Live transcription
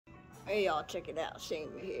Hey y'all, check it out. Shane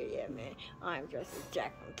here, yeah man. I'm dressed as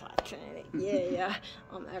Jack from Titanic. Yeah.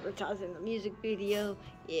 I'm advertising the music video.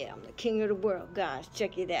 Yeah, I'm the king of the world, guys.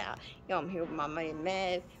 Check it out. Yo, I'm here with my man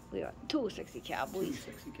Mav. We are two sexy cowboys. Two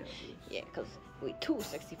sexy cowboys. Yeah, cause we too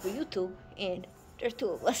sexy for you two, and there's two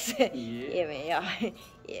of us. Yeah man, y'all.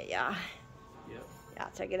 Yeah, y'all. Yep. Y'all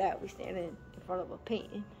check it out. We standing in front of a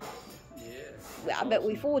painting. Yeah. Well, I bet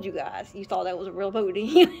we fooled you guys. You thought that was a real boat, didn't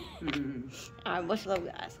you? Alright, much love,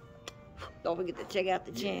 guys. Don't forget to check out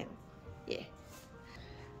the channel. Yeah.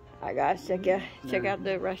 Alright guys, check out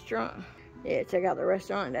the restaurant. Yeah, check out the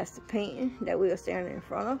restaurant. That's the painting that we are standing in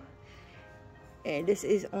front of. And this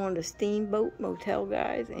is on the Steamboat Motel,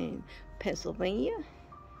 guys, in Pennsylvania.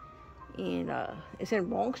 And it's in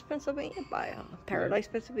Bronx, Pennsylvania, by Paradise,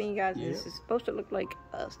 Pennsylvania, guys. Yeah. This is supposed to look like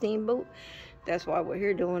a steamboat. That's why we're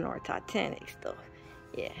here doing our Titanic stuff.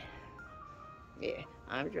 Yeah,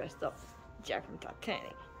 I'm dressed up Jack from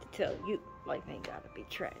Titanic to tell you life ain't gotta be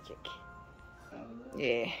tragic.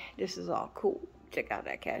 Yeah, this is all cool. Check out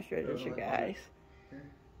that cash register, guys.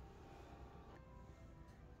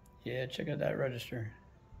 Yeah, check out that register.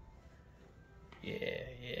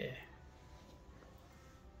 Yeah.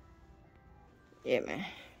 Yeah, man.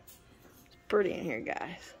 It's pretty in here,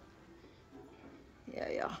 guys.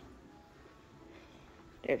 Yeah.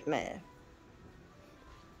 There's Mav.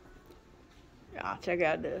 Y'all check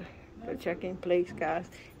out the check-in place, guys.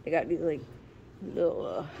 They got these like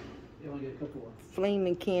little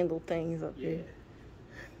flaming candle things up here.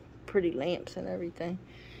 Pretty lamps and everything.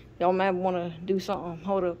 Y'all might want to do something.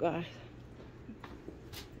 Hold up, guys.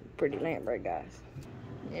 Pretty lamp, right, guys?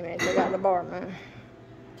 Yeah, man. Check out the bar, man.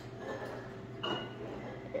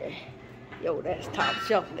 Yeah. Yo, that's top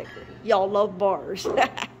shelf liquor. Y'all love bars.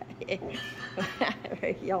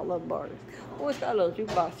 Y'all love bars. Oh, it's got a little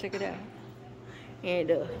jukebox. Check it out.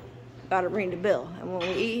 And gotta ring the bell. And when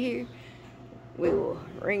we eat here, we will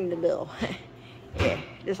ring the bell. Yeah,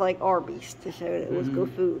 just like Arby's to show that it was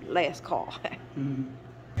good food. Last call.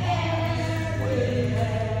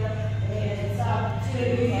 It's up to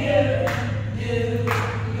you, New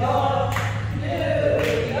York, New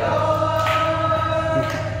York.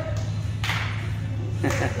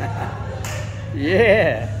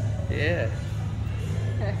 Yeah.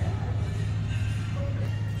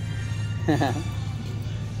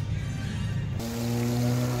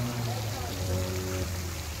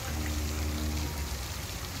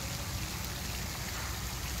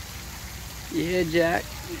 Yeah, Jack.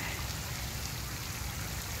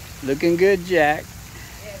 Looking good, Jack.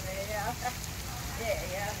 Yeah, man,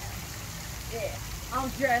 yeah. I'm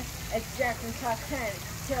dressed as Jack from Titanic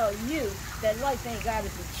to tell you that life ain't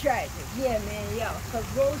gotta be tragic. Yeah, man, cause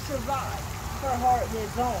Rose survived. Her heart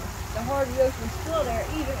lives on. The heart of the ocean's still there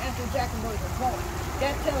even after Jack and Rose are gone.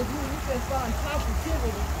 That tells you can find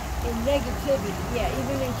positivity in negativity. Yeah,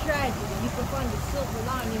 even in tragedy, you can find the silver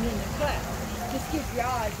lining in the clouds. Just keep your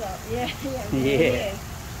eyes up. Yeah.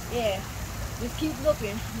 Just keep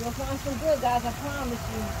looking. You'll find some good, guys. I promise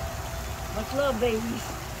you. Much love, babies.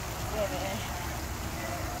 Yeah, man.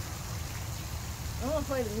 I want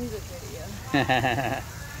to play the music video. I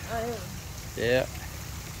am. Yeah.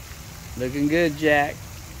 Looking good, Jack.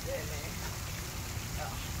 Yeah, man.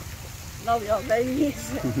 Oh. Love y'all,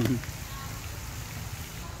 babies.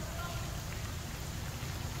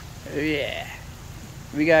 Oh, yeah.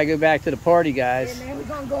 We gotta go back to the party, guys. Yeah, man. We're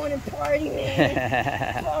gonna go in and party,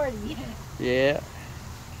 man. Party. Yeah.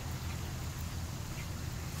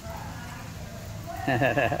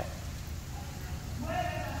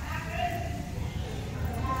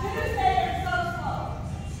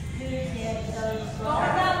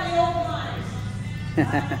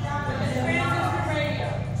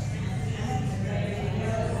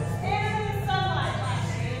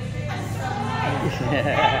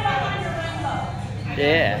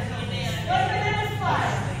 Yeah.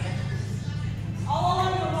 All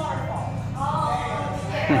along the waterfall.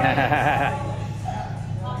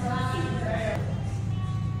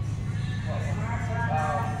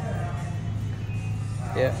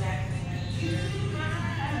 Yeah.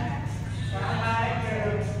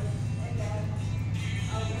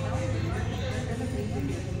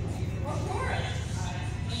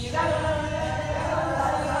 You got